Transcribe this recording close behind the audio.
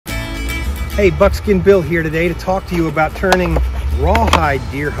Hey, Buckskin Bill here today to talk to you about turning rawhide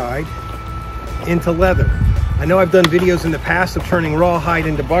deer hide into leather. I know I've done videos in the past of turning rawhide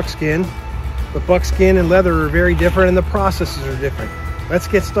into buckskin, but buckskin and leather are very different and the processes are different. Let's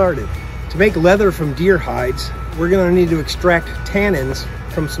get started. To make leather from deer hides, we're going to need to extract tannins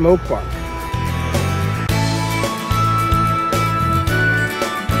from smoke bark.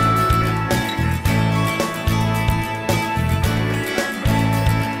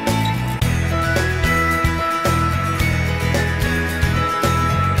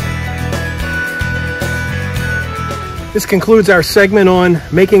 This concludes our segment on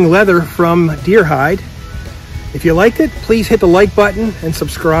making leather from deer hide. If you liked it, please hit the like button and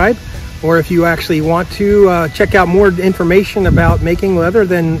subscribe. Or if you actually want to check out more information about making leather,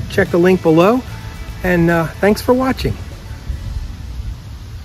 then check the link below. And thanks for watching.